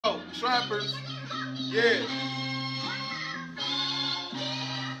Trappers, yeah.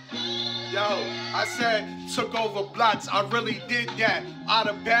 Yo, I said, took over blocks, I really did that. Out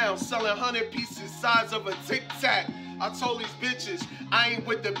of bounds, selling 100 pieces size of a Tic Tac. I told these bitches, I ain't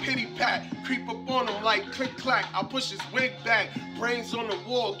with the pity pat. Creep up on them like click clack. I push his wig back, brains on the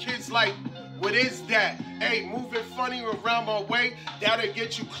wall. Kids like, what is that? Hey, moving funny around my way, that'll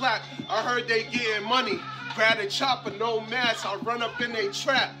get you clapped. I heard they getting money. Grab a chopper, no mask, I run up in they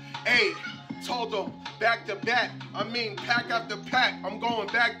trap. Hey, told them back to back. I mean pack after pack. I'm going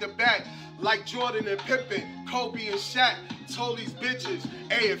back to back. Like Jordan and Pippen, Kobe and Shaq. Told these bitches,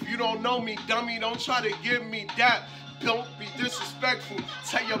 hey, if you don't know me, dummy, don't try to give me that. Don't be disrespectful.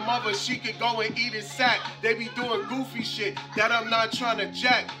 Tell your mother she could go and eat his sack. They be doing goofy shit that I'm not trying to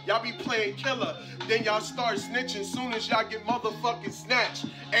jack. Y'all be playing killer, then y'all start snitching soon as y'all get motherfucking snatched.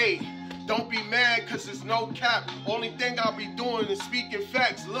 Hey, don't be mad cause it's no cap. Only thing I'll be doing is speaking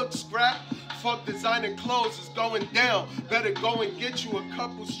facts. Look, scrap, fuck designer clothes is going down. Better go and get you a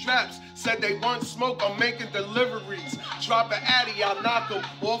couple straps. Said they want smoke, I'm making deliveries. Drop an addy, I'll knock them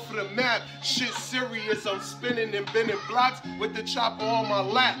off of the map. Shit serious, I'm spinning and bending blocks with the chopper on my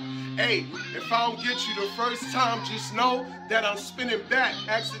lap. Hey, if I don't get you the first time, just know that I'm spinning back.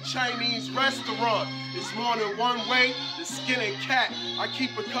 Ask the Chinese restaurant. It's more than one way to skin a cat. I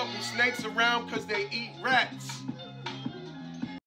keep a couple snakes around cause they eat rats.